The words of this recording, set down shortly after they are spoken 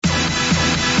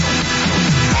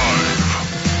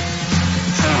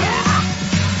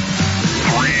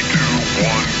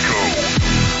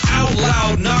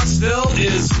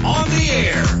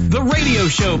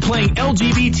show playing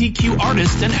LGBTQ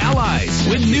artists and allies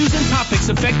with news and topics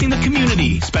affecting the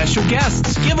community, special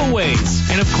guests, giveaways,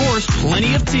 and of course,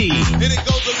 plenty of tea. And it goes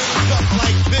a little something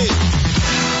like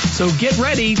this. So get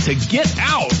ready to get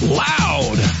out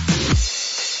loud.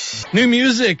 New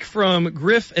music from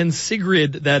Griff and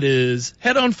Sigrid, that is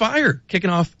Head on Fire, kicking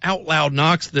off Out Loud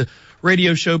Knox, the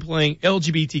radio show playing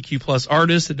LGBTQ plus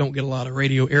artists that don't get a lot of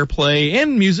radio airplay,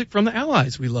 and music from the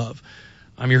allies we love.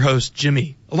 I'm your host,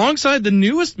 Jimmy, alongside the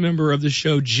newest member of the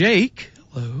show, Jake.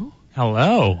 Hello.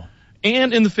 Hello.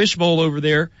 And in the fishbowl over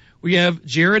there, we have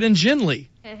Jared and Jenley.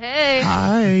 Hey, hey.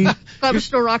 Hi. Glad we're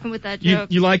still rocking with that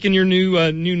joke. You liking your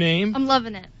new name? I'm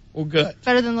loving it. Well, good.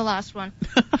 Better than the last one.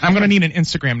 I'm going to need an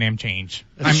Instagram name change.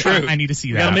 That's true. I need to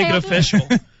see that. Gotta make it official.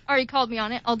 Already called me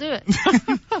on it. I'll do it.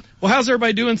 Well, how's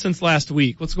everybody doing since last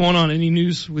week? What's going on? Any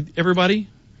news with everybody?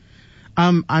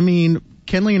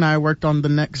 Kenley and I worked on the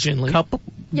next couple.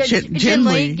 Yeah,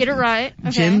 Jenley, get it right.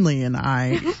 Okay. Jenley and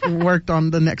I worked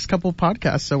on the next couple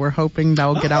podcasts, so we're hoping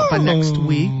that'll get out by next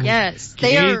week. Yes,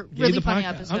 they are really funny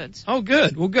episodes. Oh,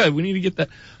 good. Well, good. We need to get that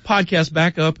podcast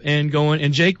back up and going.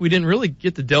 And Jake, we didn't really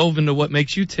get to delve into what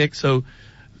makes you tick, so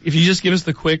if you just give us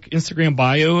the quick Instagram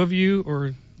bio of you,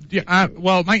 or... Yeah,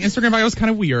 well, my Instagram bio is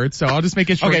kind of weird, so I'll just make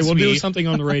it short. Okay, we'll do something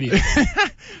on the radio.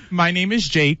 My name is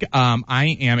Jake.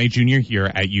 I am a junior here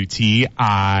at UT.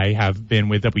 I have been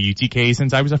with WTK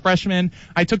since I was a freshman.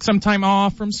 I took some time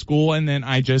off from school, and then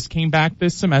I just came back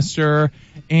this semester.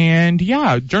 And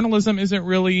yeah, journalism isn't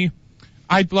really...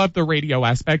 I love the radio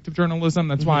aspect of journalism.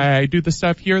 That's why I do the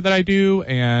stuff here that I do,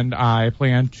 and I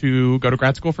plan to go to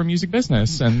grad school for music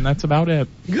business, and that's about it.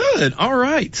 Good. All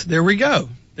right. There we go.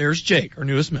 There's Jake, our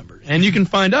newest member. And you can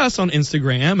find us on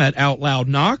Instagram at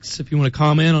OutLoudKnox if you want to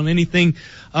comment on anything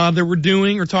that we're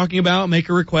doing or talking about, make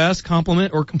a request,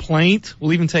 compliment, or complaint.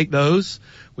 We'll even take those.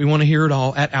 We want to hear it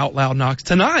all at OutLoudKnox.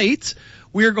 Tonight,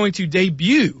 we are going to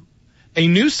debut a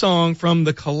new song from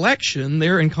The Collection.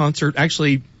 They're in concert.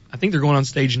 Actually, I think they're going on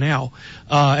stage now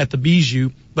at the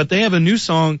Bijou. But they have a new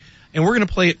song, and we're going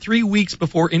to play it 3 weeks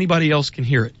before anybody else can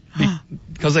hear it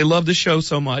because they love the show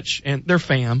so much, and they're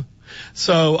fam.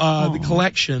 So, The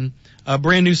Collection, a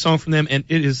brand new song from them, and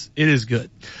it is good.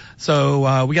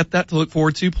 So, we got that to look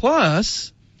forward to.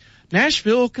 Plus,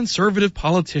 Nashville conservative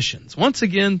politicians, once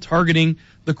again targeting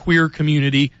the queer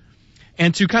community.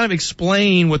 And to kind of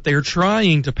explain what they're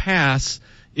trying to pass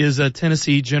is a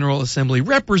Tennessee General Assembly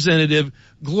Representative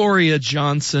Gloria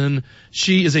Johnson.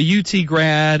 She is a UT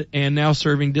grad and now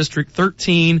serving District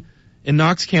 13 in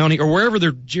Knox County, or wherever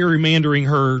they're gerrymandering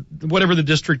her, whatever the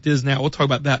district is now. We'll talk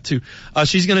about that too.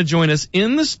 She's going to join us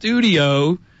in the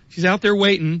studio. She's out there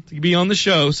waiting to be on the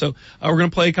show. So we're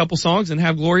going to play a couple songs and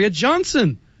have Gloria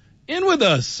Johnson in with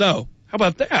us. So how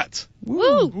about that?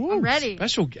 Woo! I'm ready.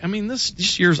 Special. I mean,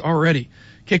 this year's already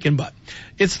kicking butt.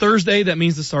 It's Thursday. That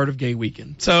means the start of gay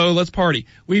weekend. So let's party.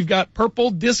 We've got Purple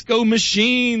Disco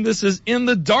Machine. This is In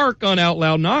the Dark on Out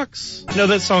Loud Knox. I know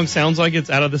that song sounds like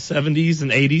it's out of the 70s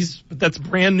and 80s, but that's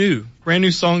brand new. Brand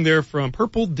new song there from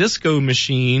Purple Disco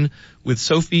Machine with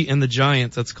Sophie and the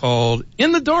Giants. That's called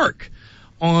In the Dark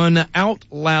on Out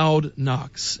Loud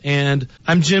Knox. And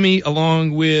I'm Jimmy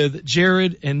along with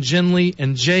Jared and Jenley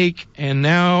and Jake. And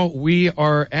now we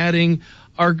are adding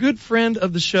our good friend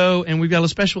of the show, and we've got a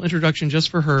special introduction just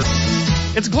for her.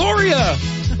 It's Gloria!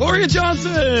 Gloria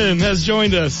Johnson has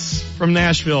joined us from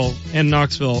Nashville and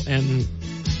Knoxville and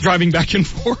driving back and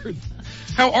forth.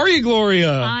 How are you,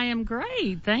 Gloria? I am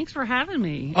great. Thanks for having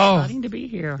me. Oh, exciting to be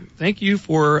here. Thank you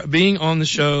for being on the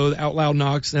show, Out Loud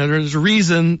Knox. Now, there's a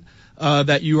reason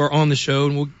that you are on the show,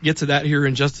 and we'll get to that here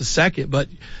in just a second. But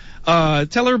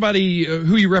tell everybody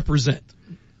who you represent.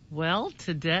 Well,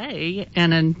 today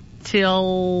and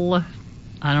until,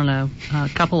 I don't know, a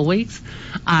couple of weeks,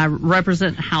 I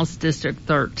represent House District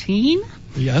 13.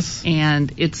 Yes.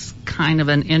 And it's kind of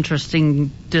an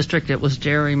interesting district. It was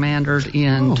gerrymandered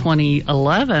in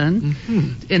 2011,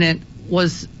 and it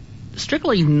was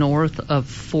strictly north of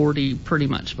 40 pretty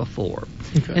much before.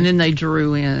 Okay. And then they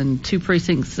drew in 2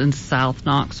 precincts in South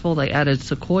Knoxville. They added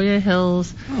Sequoia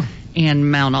Hills and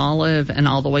Mount Olive and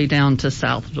all the way down to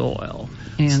South Doyle.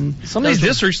 And some of these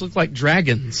districts look like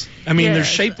dragons. I mean, they're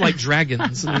shaped like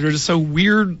dragons. They're just so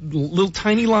weird, little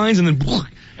tiny lines, and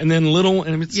then little,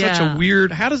 and it's such a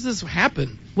weird. How does this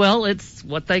happen? Well, it's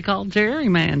what they call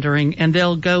gerrymandering, and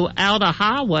they'll go out a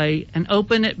highway and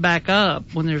open it back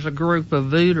up when there's a group of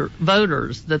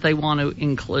voters that they want to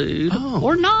include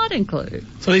or not include.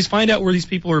 So they find out where these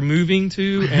people are moving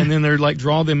to, and then they're like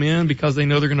draw them in because they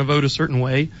know they're going to vote a certain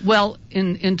way. Well,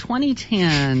 in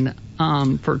 2010,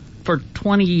 for for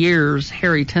 20 years,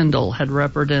 Harry Tyndall had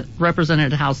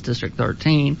represented House District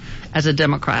 13 as a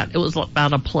Democrat. It was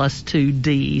about a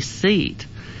 +2D seat.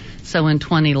 So in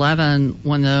 2011,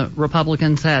 when the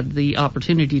Republicans had the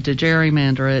opportunity to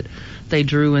gerrymander it, they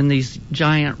drew in these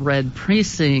giant red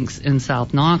precincts in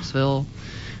South Knoxville,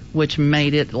 which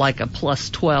made it like a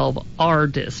 +12 R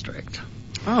district.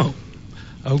 Oh,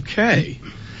 okay.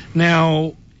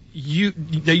 Now, you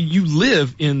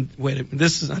live in,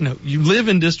 I know, you live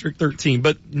in District 13,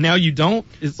 but now you don't?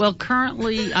 Well,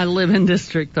 currently I live in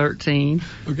District 13.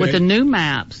 Okay. With the new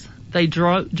maps, they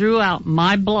drew out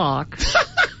my block.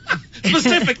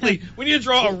 Specifically, we need to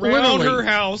draw around Literally, her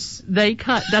house. They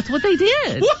cut, that's what they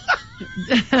did.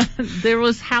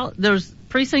 There's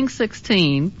precinct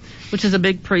 16, which is a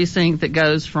big precinct that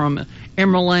goes from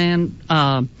Emerald,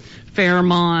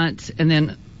 Fairmont, and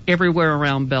then everywhere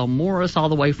around Belmorris, all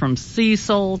the way from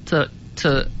Cecil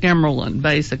to Emerald,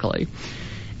 basically.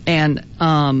 And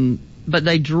but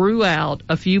they drew out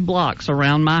a few blocks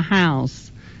around my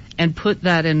house and put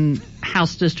that in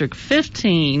House District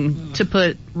 15 to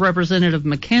put Representative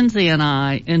McKenzie and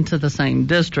I into the same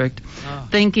district,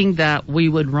 thinking that we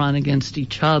would run against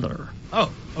each other.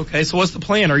 Oh, okay. So what's the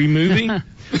plan? Are you moving?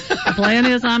 The plan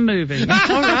is I'm moving. All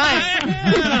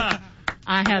right.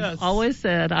 I have always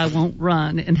said I won't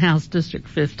run in House District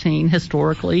 15.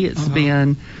 Historically, it's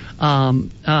been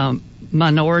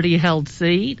minority-held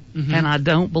seat, and I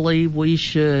don't believe we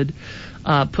should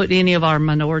put any of our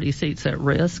minority seats at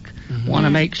risk. Want to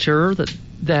make sure that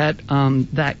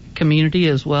that community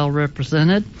is well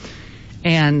represented.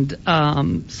 And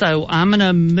so I'm going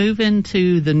to move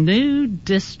into the new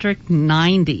District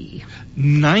 90.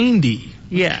 90?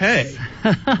 Yes.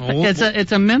 Okay.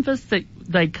 It's a Memphis that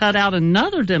they cut out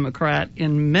another Democrat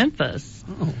in Memphis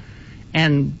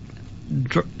and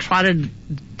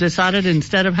decided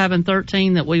instead of having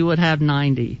 13 that we would have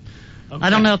 90. Okay. I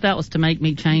don't know if that was to make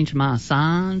me change my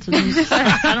signs. I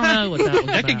don't know what that was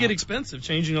That about. could get expensive,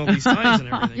 changing all these signs and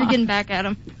everything. You're getting back at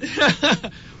them.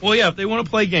 Well, yeah, if they want to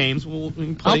play games,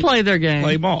 I'll play their game.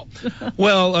 Play ball.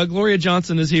 Well, Gloria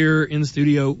Johnson is here in the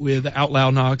studio with Out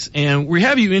Loud Knox, and we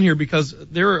have you in here because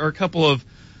there are a couple of,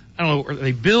 I don't know, are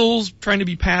they bills trying to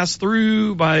be passed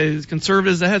through by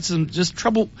conservatives that had some just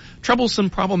troublesome,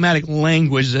 problematic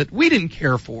language that we didn't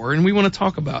care for, and we want to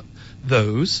talk about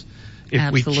those. If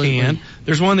Absolutely. we can.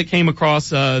 There's one that came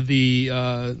across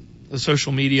the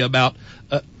social media about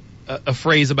a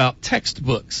phrase about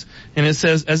textbooks, and it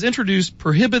says, as introduced,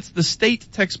 prohibits the state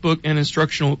textbook and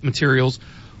instructional materials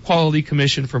quality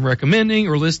commission from recommending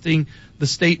or listing the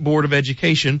State Board of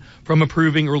Education from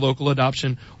approving or local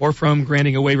adoption or from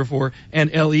granting a waiver for, and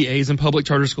LEAs and public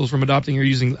charter schools from adopting or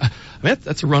using,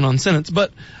 that's a run-on sentence,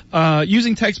 but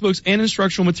using textbooks and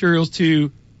instructional materials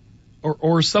to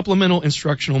or supplemental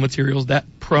instructional materials that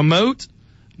promote,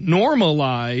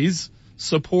 normalize,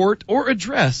 support, or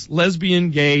address lesbian,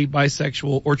 gay,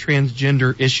 bisexual, or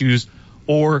transgender issues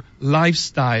or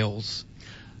lifestyles.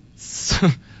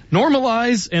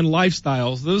 Normalize and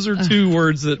lifestyles, those are two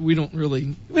words that we don't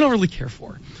really care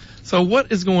for. So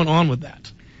what is going on with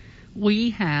that? We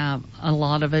have a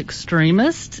lot of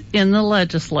extremists in the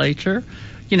legislature.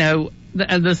 You know,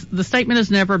 the statement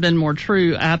has never been more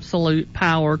true. Absolute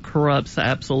power corrupts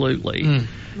absolutely.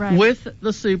 Right. With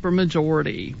the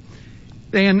supermajority.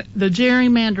 And the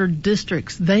gerrymandered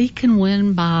districts, they can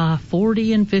win by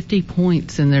 40 and 50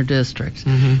 points in their districts.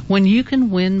 When you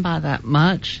can win by that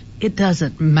much, it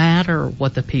doesn't matter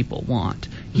what the people want.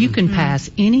 You can pass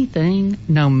anything,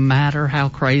 no matter how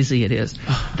crazy it is.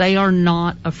 They are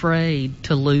not afraid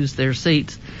to lose their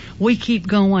seats. We keep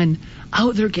going,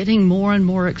 they're getting more and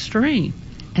more extreme.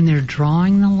 And they're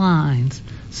drawing the lines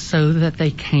so that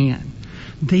they can.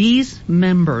 These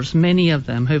members, many of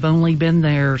them who've only been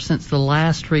there since the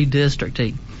last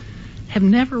redistricting, have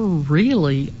never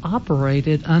really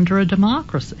operated under a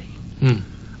democracy.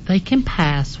 They can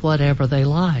pass whatever they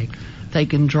like. They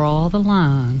can draw the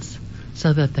lines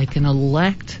so that they can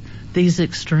elect these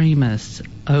extremists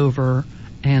over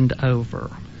and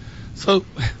over. So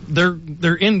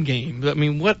they're in game. I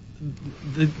mean, what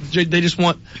they just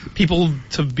want people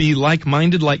to be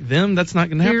like-minded like them? That's not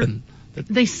going to happen.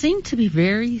 They seem to be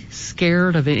very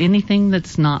scared of anything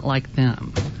that's not like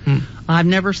them. I've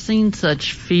never seen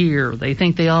such fear. They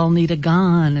think they all need a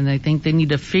gun, and they think they need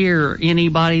to fear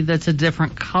anybody that's a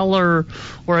different color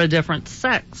or a different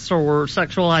sex or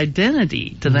sexual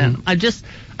identity to them. I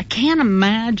can't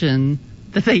imagine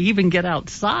that they even get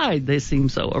outside. They seem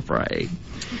so afraid.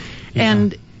 Yeah.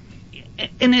 And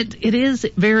it is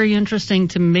very interesting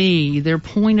to me, their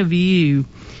point of view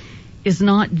is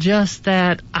not just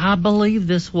that I believe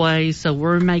this way, so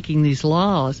we're making these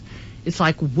laws. It's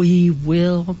like, we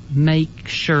will make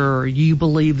sure you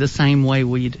believe the same way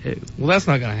we do. Well, that's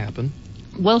not going to happen.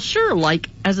 Well, sure, like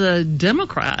as a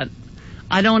Democrat,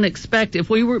 I don't expect, if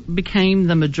we became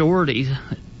the majority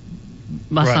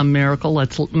by some miracle,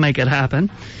 let's make it happen.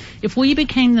 If we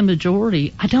became the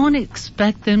majority, I don't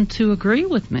expect them to agree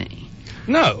with me.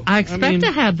 No. I expect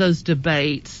to have those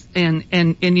debates and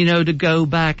to go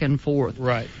back and forth.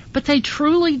 Right. But they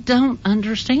truly don't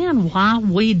understand why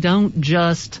we don't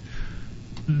just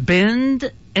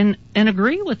bend and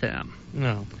agree with them.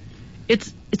 No.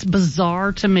 It's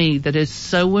bizarre to me that it's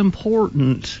so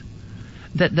important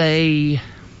that they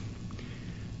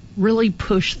really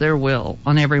push their will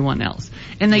on everyone else.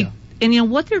 And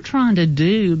what they're trying to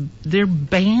do, they're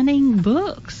banning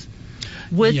books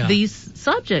with these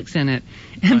subjects in it.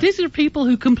 And these are people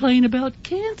who complain about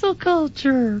cancel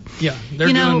culture. Yeah, they're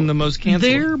doing the most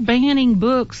canceling. They're banning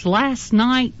books. Last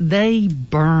night they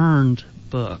burned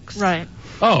books. Right.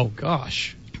 Oh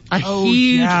gosh. A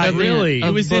huge event really? of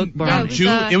It was book in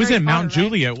burning. it was in Mount Potter, right?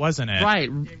 Juliet, wasn't it? Right.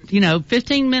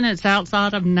 15 minutes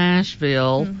outside of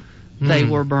Nashville, they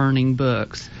were burning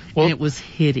books. Well- and it was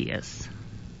hideous.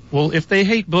 Well, if they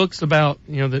hate books about,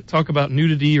 that talk about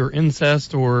nudity or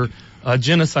incest or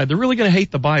genocide, they're really going to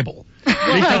hate the Bible.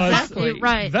 Because Exactly,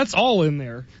 right. that's all in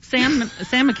there. Sam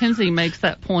McKenzie makes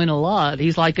that point a lot.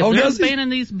 He's like, if does they're he? banning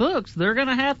these books, they're going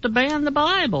to have to ban the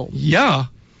Bible. Yeah.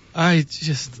 It's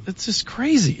just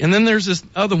crazy. And then there's this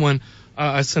other one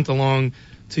I sent along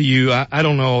to you. I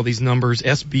don't know all these numbers,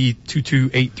 SB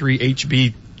 2283,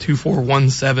 HB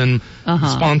 2417,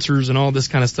 sponsors and all this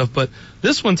kind of stuff. But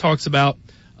this one talks about,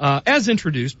 as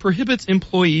introduced, prohibits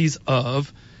employees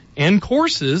of and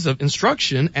courses of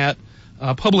instruction at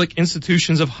public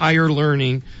institutions of higher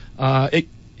learning. It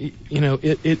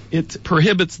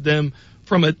prohibits them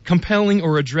from compelling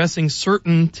or addressing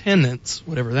certain tenets,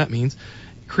 whatever that means,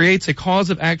 creates a cause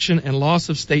of action and loss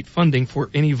of state funding for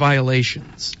any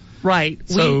violations. Right.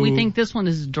 So- we think this one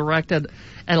is directed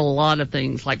at a lot of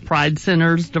things like pride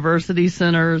centers, diversity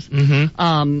centers,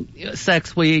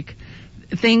 sex week,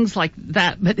 things like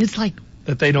that. But it's like,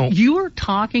 That they don't. you are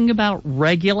talking about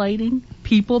regulating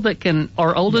people that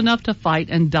are old enough to fight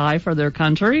and die for their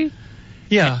country.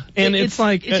 Yeah. And it's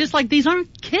like. it's just like, these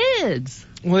aren't kids.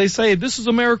 Well, they say, this is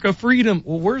America, freedom.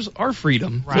 Well, where's our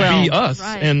freedom to be us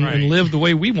Right. and live the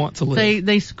way we want to live?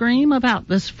 They scream about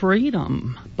this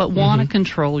freedom, but want to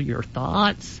control your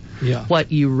thoughts, Yeah.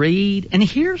 what you read. And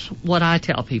here's what I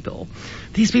tell people.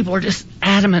 These people are just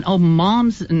adamant,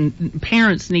 moms and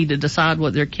parents need to decide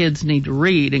what their kids need to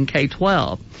read in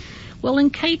K-12. Well, in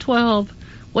K-12,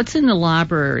 what's in the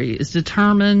library is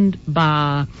determined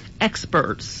by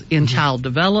experts in child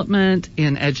development,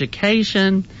 in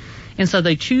education. And so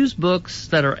they choose books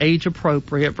that are age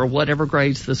appropriate for whatever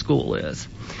grades the school is.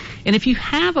 And if you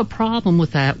have a problem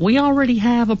with that, we already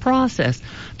have a process.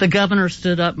 The governor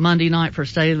stood up Monday night for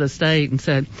State of the State and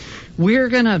said, we're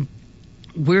gonna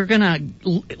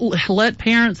let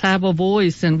parents have a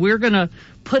voice, and we're gonna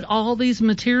put all these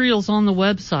materials on the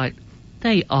website.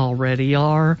 They already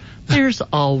are. There's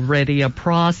already a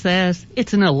process.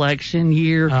 It's an election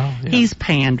year. Oh, yeah. He's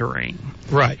pandering.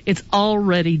 Right. It's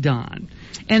already done.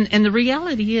 And the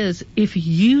reality is, if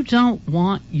you don't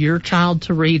want your child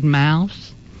to read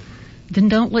Mouse, then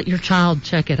don't let your child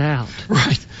check it out.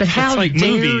 Right. But how it's like dare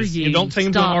movies. you don't take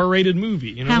them to an stop- R-rated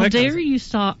movie. How that kind of dare thing. you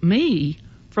stop me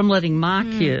from letting my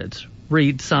kids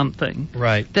read something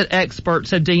Right. that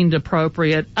experts have deemed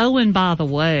appropriate? Oh, and by the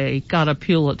way, got a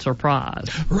Pulitzer Prize.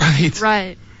 Right.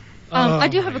 Right. I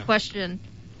do have my a question.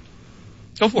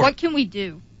 Go for What it. can we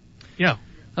do? Yeah.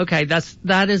 Okay,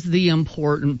 that is the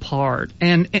important part.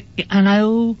 And I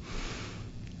know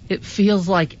it feels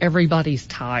like everybody's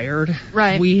tired.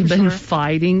 Right, We've for been sure.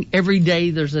 fighting. Every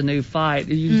day there's a new fight.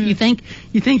 You think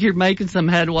you're making some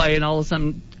headway, and all of a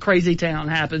sudden crazy town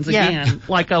happens Yeah. again.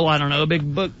 Like, I don't know, a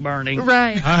big book burning.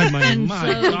 Right. And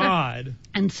my so- God.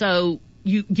 And so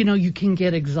you can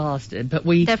get exhausted, but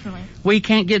we Definitely.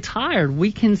 can't get tired.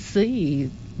 We can see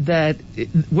that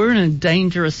we're in a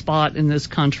dangerous spot in this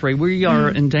country. We are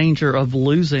in danger of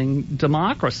losing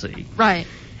democracy. Right.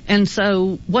 And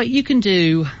so what you can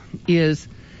do is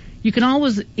you can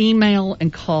always email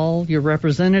and call your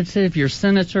representative, your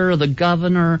senator, the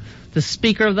governor, the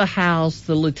speaker of the House,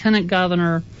 the lieutenant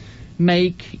governor,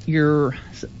 make your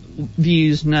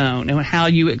views known and how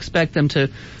you expect them to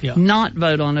not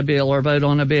vote on a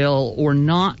bill or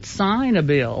not sign a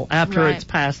bill after Right. it's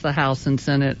passed the House and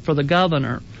Senate for the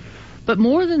governor. But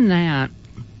more than that,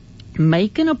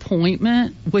 make an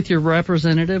appointment with your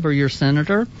representative or your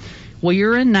senator Well,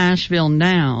 you're in Nashville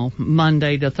now,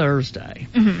 Monday to Thursday.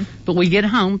 Mm-hmm. But we get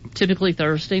home typically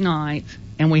Thursday night,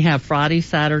 and we have Friday,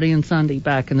 Saturday, and Sunday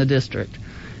back in the district.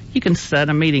 You can set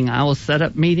a meeting. I will set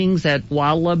up meetings at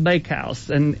Wild Love Bakehouse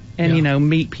and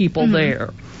meet people there.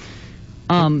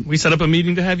 We set up a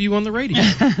meeting to have you on the radio.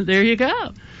 There you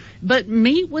go. But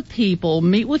meet with people,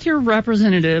 meet with your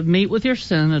representative, meet with your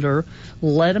senator,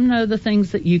 let them know the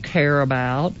things that you care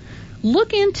about.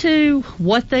 Look into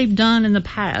what they've done in the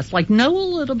past. Like, know a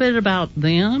little bit about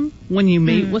them when you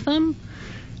meet with them,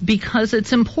 because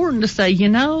it's important to say,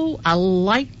 I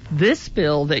like this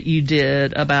bill that you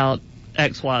did about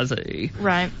XYZ.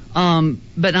 Right.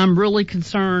 But I'm really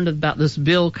concerned about this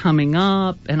bill coming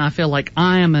up, and I feel like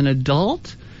I am an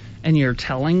adult, and you're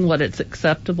telling what it's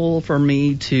acceptable for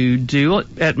me to do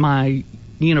at my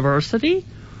university,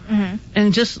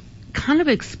 and just kind of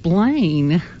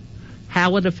explain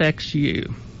how it affects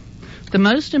you. The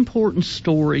most important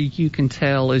story you can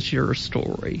tell is your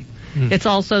story. It's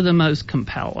also the most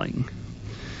compelling.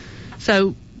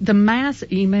 So the mass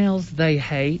emails they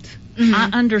hate, I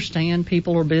understand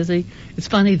people are busy. It's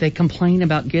funny, they complain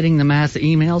about getting the mass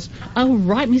emails. Oh,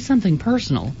 write me something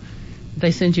personal.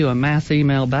 They send you a mass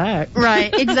email back.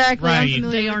 Right, exactly. I'm Right.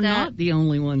 familiar They with are that. not the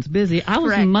only ones busy. I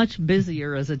was Correct. much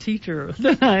busier as a teacher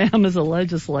than I am as a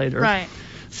legislator. Right.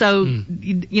 So,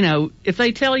 if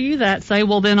they tell you that, say,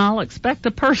 well, then I'll expect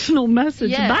a personal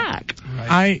message Yeah. back.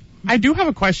 I do have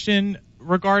a question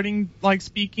regarding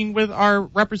speaking with our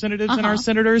representatives and our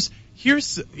senators.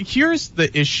 Here's the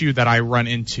issue that I run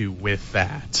into with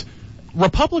that.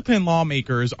 Republican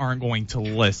lawmakers aren't going to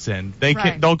listen.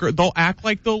 They'll act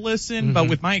like they'll listen, but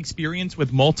with my experience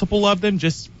with multiple of them,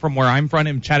 just from where I'm from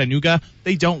in Chattanooga,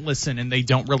 they don't listen and they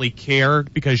don't really care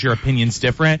because your opinion's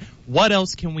different. What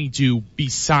else can we do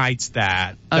besides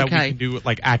that we can do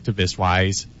activist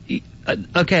wise?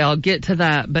 Okay, I'll get to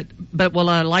that. But what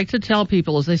I like to tell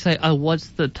people is they say, oh, what's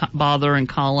the bother in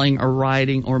calling or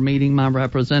writing or meeting my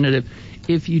representative?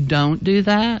 If you don't do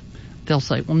that, they'll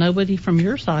say, well, nobody from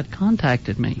your side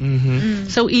contacted me.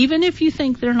 So even if you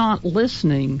think they're not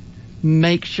listening,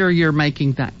 make sure you're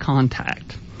making that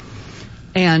contact.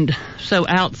 And so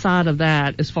outside of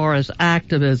that, as far as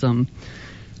activism,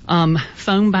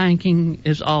 phone banking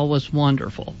is always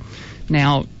wonderful.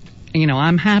 Now,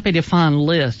 I'm happy to find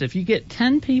lists. If you get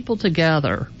 10 people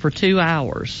together for 2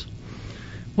 hours,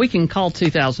 we can call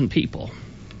 2,000 people.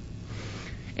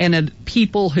 And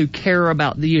people who care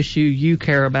about the issue you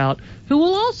care about, who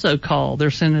will also call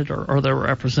their senator or their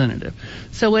representative.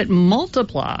 So it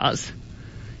multiplies,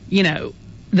 the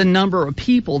number of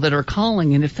people that are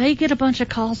calling. And if they get a bunch of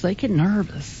calls, they get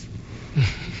nervous.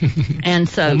 And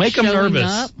so Well, make 'em showing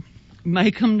nervous. up,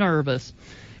 make them nervous.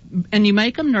 And you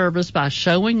make them nervous by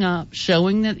showing up,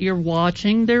 showing that you're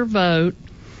watching their vote.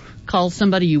 Call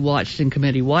somebody you watched in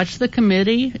committee. Watch the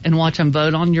committee and watch them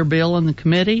vote on your bill in the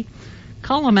committee.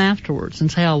 Call them afterwards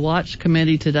and say, I watched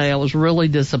committee today. I was really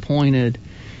disappointed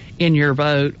in your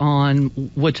vote on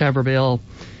whichever bill.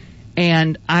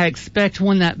 And I expect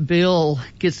when that bill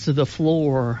gets to the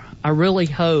floor, I really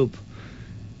hope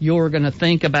you're going to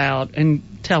think about and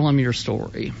tell them your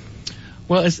story.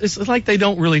 Well, it's like they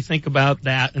don't really think about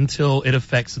that until it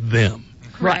affects them.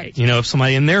 Right. If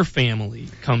somebody in their family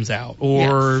comes out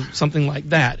or something like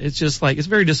that. It's just it's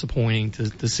very disappointing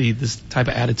to see this type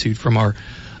of attitude from our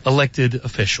elected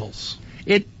officials.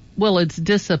 It's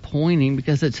disappointing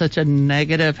because it's such a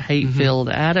negative, hate-filled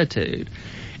attitude.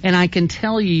 And I can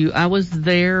tell you, I was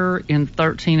there in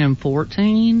 13 and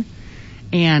 14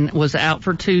 and was out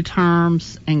for 2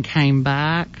 terms and came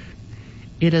back.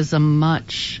 It is a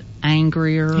much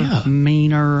angrier,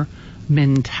 meaner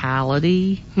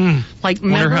mentality. Like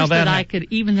members that I could,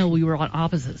 even though we were on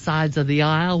opposite sides of the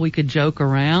aisle, we could joke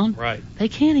around. Right. They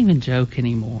can't even joke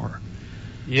anymore.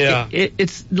 Yeah.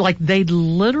 It's like they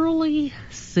literally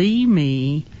see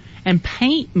me and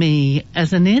paint me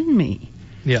as an enemy.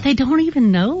 Yeah. They don't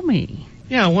even know me.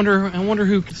 Yeah, I wonder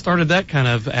who started that kind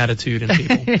of attitude in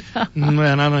people.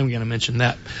 Man, I'm not even going to mention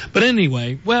that. But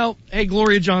anyway, well, hey,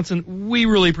 Gloria Johnson, we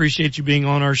really appreciate you being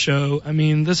on our show. I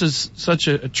mean, this is such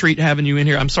a treat having you in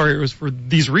here. I'm sorry it was for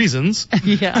these reasons.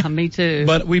 Yeah, me too.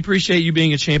 But we appreciate you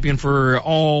being a champion for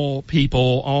all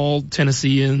people, all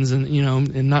Tennesseans, and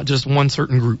and not just one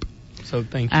certain group. So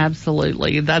thank you.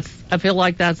 Absolutely. I feel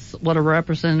like that's what a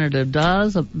representative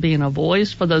does, being a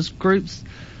voice for those groups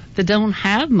that don't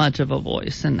have much of a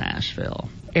voice in Nashville.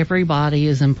 Everybody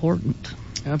is important.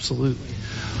 Absolutely.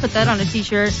 Put that on a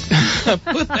t-shirt.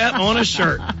 Put that on a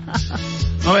shirt.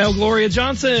 Oh, well, Gloria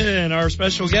Johnson, our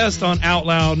special guest on Out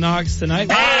Loud Knox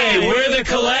tonight. Hey, we're the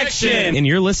Collection! And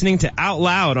you're listening to Out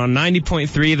Loud on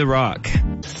 90.3 The Rock.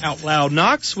 Out Loud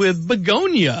Knox with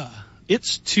Begonia.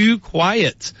 It's Too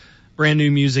Quiet. Brand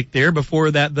new music there. Before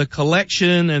that, The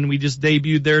Collection, and we just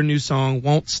debuted their new song,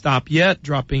 Won't Stop Yet,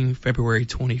 dropping February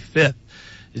 25th.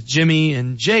 It's Jimmy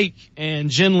and Jake and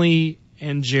Jenley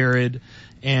and Jared,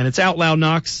 and it's Out Loud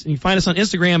Knox. You can find us on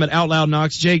Instagram at Out Loud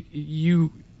Knox. Jake,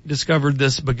 you discovered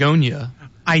this Begonia.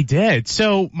 I did.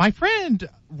 So my friend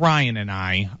Ryan and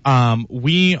I,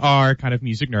 we are kind of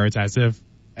music nerds,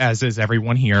 as is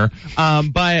everyone here.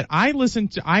 But I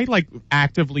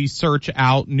actively search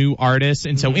out new artists.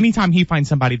 And so anytime he finds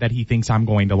somebody that he thinks I'm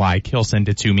going to like, he'll send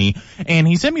it to me. And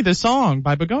he sent me this song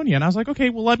by Begonia. And I was like, okay,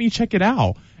 well, let me check it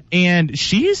out. And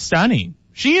she is stunning.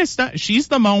 She's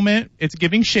the moment. It's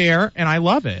giving Cher, and I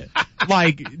love it.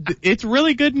 Like, it's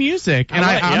really good music. And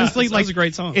I honestly, it's a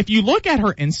great song. If you look at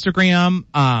her Instagram,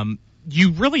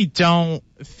 you really don't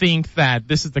think that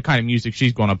this is the kind of music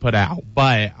she's going to put out,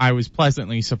 but I was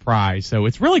pleasantly surprised. So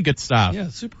it's really good stuff. Yeah,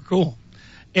 super cool.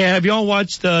 And have y'all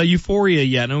watched Euphoria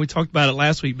yet? I know we talked about it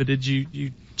last week, but did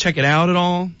you check it out at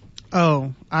all?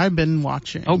 Oh, I've been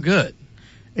watching. Oh, good.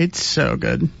 It's so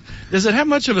good. Does it have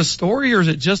much of a story, or is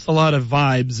it just a lot of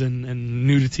vibes and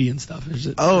nudity and stuff? Is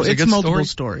it a good multiple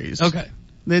story? stories. Okay.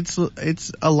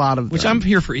 It's a lot of Which them. I'm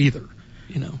here for either,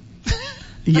 you know. I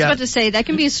was about to say, that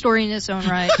can be a story in its own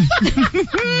right.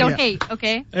 Don't hate,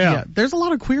 okay? Yeah. There's a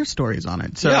lot of queer stories on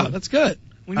it. So. Yeah, that's good.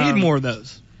 We need more of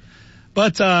those.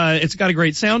 But it's got a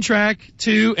great soundtrack,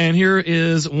 too, and here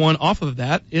is one off of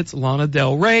that. It's Lana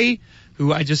Del Rey,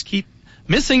 who I just keep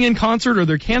missing in concert, or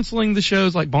they're canceling the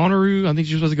shows like Bonnaroo. I think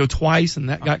she was supposed to go twice, and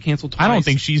that got canceled twice. I don't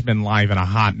think she's been live in a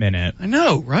hot minute. I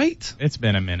know, right? It's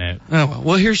been a minute. Oh,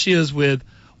 well, here she is with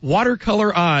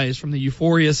Watercolor Eyes from the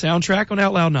Euphoria soundtrack on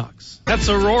Out Loud Knox. That's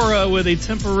Aurora with a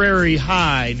temporary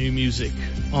high. New music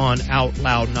on Out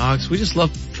Loud Knox. We just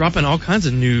love dropping all kinds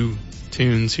of new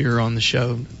tunes here on the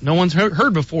show. No one's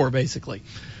heard before, basically.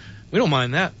 We don't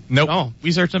mind that. Nope. At all.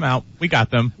 We searched them out. We got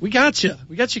them. We got you.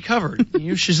 We got you covered.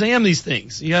 You Shazam these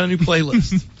things. You got a new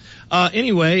playlist.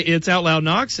 Anyway, it's Out Loud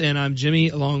Knox, and I'm Jimmy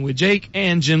along with Jake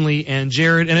and Jenley and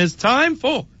Jared, and it's time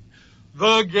for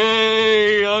the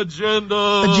Gay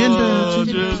Agenda.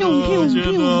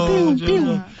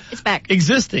 Agenda. It's back.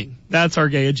 Existing. That's our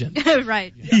gay agenda.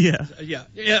 Right. Yeah.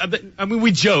 Yeah. I mean,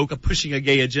 we joke of pushing a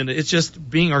gay agenda. It's just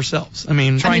being ourselves. I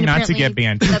mean, Trying not to get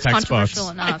banned from That's textbooks. controversial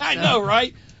enough. I know,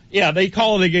 right? Yeah, they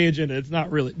call it a gay agenda. It's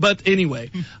not really. But anyway,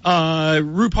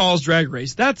 RuPaul's Drag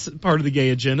Race. That's part of the gay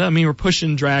agenda. I mean, we're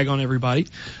pushing drag on everybody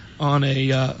on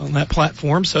on that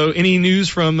platform. So any news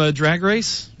from Drag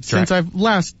Race? Since I've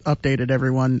last updated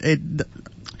everyone,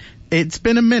 it's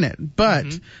been a minute, but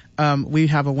we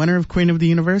have a winner of Queen of the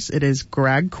Universe. It is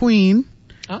Drag Queen.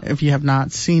 Oh. If you have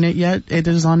not seen it yet, it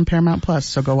is on Paramount Plus,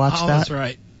 so go watch that. That's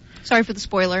right. Sorry for the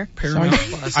spoiler. Paramount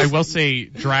Plus. I will say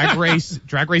Drag Race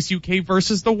UK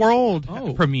versus the World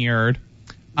premiered.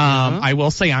 I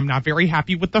will say I'm not very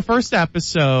happy with the first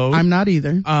episode. I'm not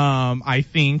either. I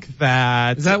think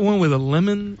that... Is that one with a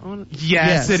lemon on it?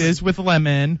 Yes, it is with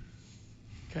lemon.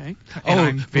 Okay. And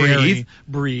I'm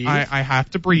breathe. I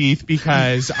have to breathe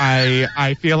because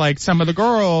I feel like some of the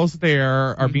girls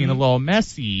there are being a little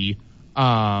messy.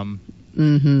 So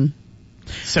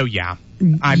yeah,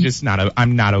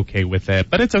 I'm not okay with it,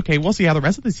 but it's okay. We'll see how the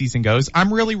rest of the season goes.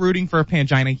 I'm really rooting for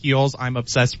Pangina Heels. I'm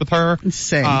obsessed with her.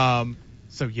 Same.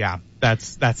 So yeah,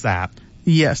 that's that.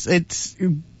 Yes, it's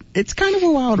kind of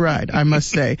a wild ride, I must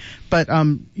say. But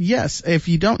yes, if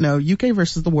you don't know, UK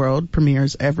versus the World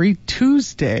premieres every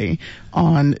Tuesday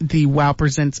on the WoW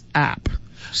Presents app.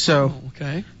 So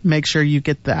make sure you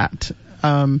get that.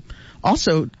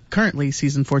 Also, currently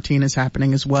season 14 is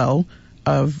happening as well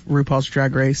of RuPaul's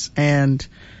Drag Race, and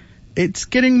it's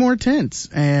getting more tense.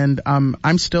 And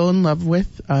I'm still in love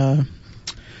with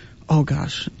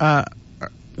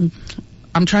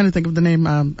I'm trying to think of the name.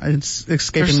 It's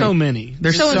escaping There's so me. many.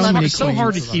 There's so many. It's so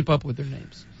hard to keep up with their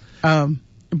names.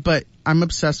 But I'm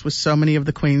obsessed with so many of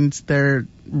the queens. They're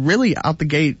really out the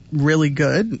gate really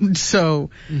good. So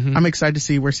I'm excited to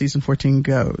see where season 14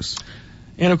 goes.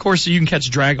 And of course, you can catch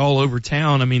drag all over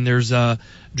town. I mean, there's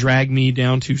Drag Me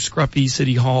down to Scruffy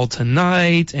City Hall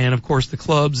tonight, and of course the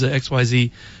clubs,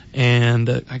 XYZ, and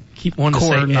I keep wanting to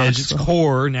say Edge. It's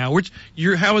Core now.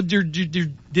 How did your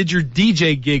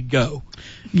DJ gig go?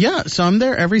 Yeah, so I'm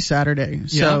there every Saturday.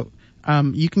 So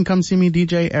you can come see me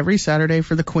DJ every Saturday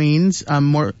for the queens.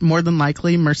 More than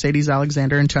likely, Mercedes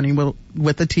Alexander and Tony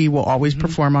with a T will always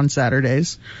perform on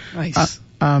Saturdays. Nice.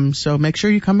 So make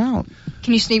sure you come out.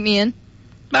 Can you sneak me in?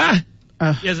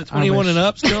 Is it 21 and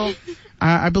up still?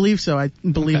 I believe so. I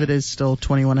believe it is still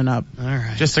 21 and up. All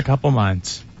right. Just a couple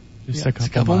months. Just a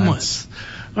couple months.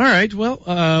 All right. Well,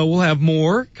 we'll have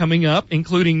more coming up,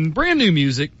 including brand new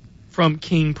music from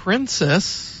King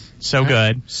Princess. So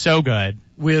good. So good.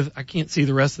 With, I can't see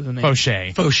the rest of the name.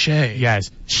 Fauché. Yes.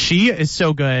 She is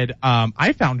so good.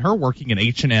 I found her working in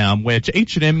H&M, which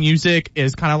H&M music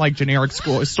is kind of like generic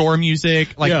store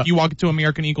music. Like, if you walk into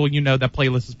American Eagle, you know that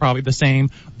playlist is probably the same,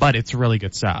 but it's really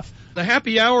good stuff. The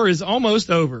happy hour is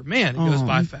almost over. Man, it goes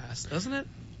by fast, doesn't it?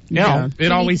 Yeah,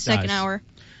 it always does. Second hour.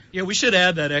 Yeah, we should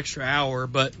add that extra hour,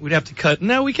 but we'd have to cut.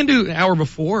 No, we can do an hour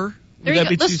before. There you go.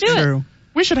 Let's do it.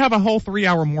 We should have a whole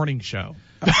 3-hour morning show.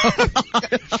 Actually,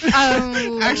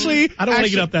 I don't want to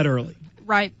get up that early.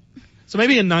 Right. So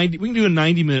maybe we can do a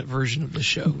 90-minute version of the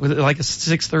show with like a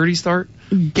 6:30 start.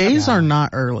 Gays are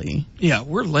not early. Yeah,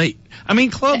 we're late. I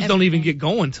mean, clubs don't even get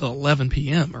going till 11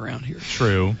 p.m. around here.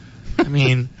 True. I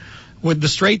mean, with the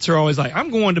straights are always like,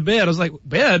 I'm going to bed. I was like,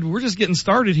 bed? We're just getting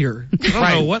started here. I don't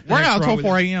know what. We're out till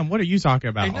 4 a.m. What are you talking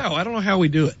about? I know. I don't know how we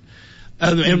do it.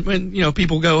 And when, you know,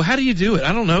 people go, how do you do it?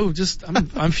 I don't know. Just,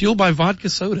 I'm fueled by vodka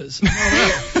sodas.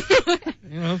 I don't know.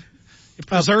 You know, it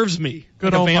preserves me.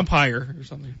 Like a vampire or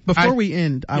something. Before we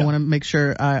end, I want to make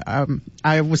sure,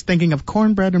 I was thinking of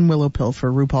Cornbread and Willow Pill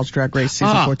for RuPaul's Drag Race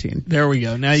season 14. There we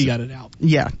go. Now you got it out.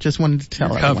 Yeah, just wanted to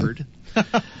tell everyone.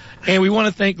 Covered. And we want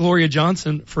to thank Gloria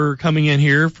Johnson for coming in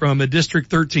here from a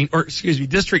District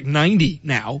 90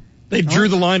 now. They drew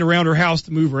the line around her house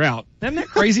to move her out. Isn't that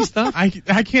crazy stuff? I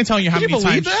can't tell you how many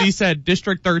times she said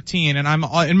District 13, and I'm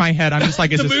in my head, I'm just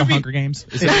like, is this the Hunger Games?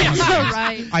 Is it the Hunger Games?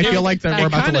 Right. I feel like that we're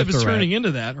about to live through it. It kind of is turning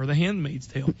into that, or The Handmaid's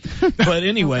Tale. But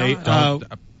anyway,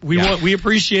 we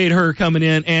appreciate her coming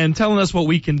in and telling us what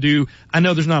we can do. I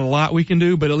know there's not a lot we can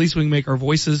do, but at least we can make our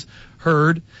voices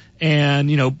heard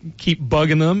and, you know, keep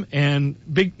bugging them. And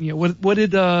what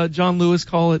did John Lewis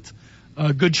call it?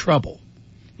 Good trouble.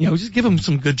 You know, just give them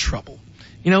some good trouble.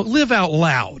 You know, live out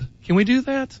loud. Can we do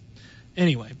that?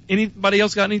 Anyway, anybody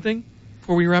else got anything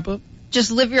before we wrap up? Just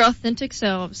live your authentic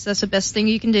selves. That's the best thing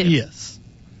you can do. Yes.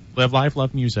 Live life,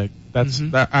 love music. That's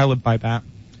that. I live by that.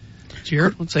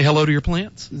 Jared, let's say hello to your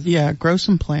plants. Yeah, grow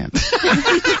some plants.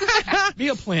 Be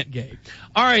a plant gay.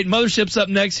 All right, Mothership's up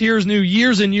next. Here's new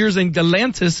Years and Years in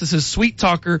Galantis. This is Sweet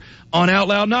Talker on Out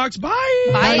Loud Knox. Bye.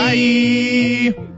 Bye. Bye.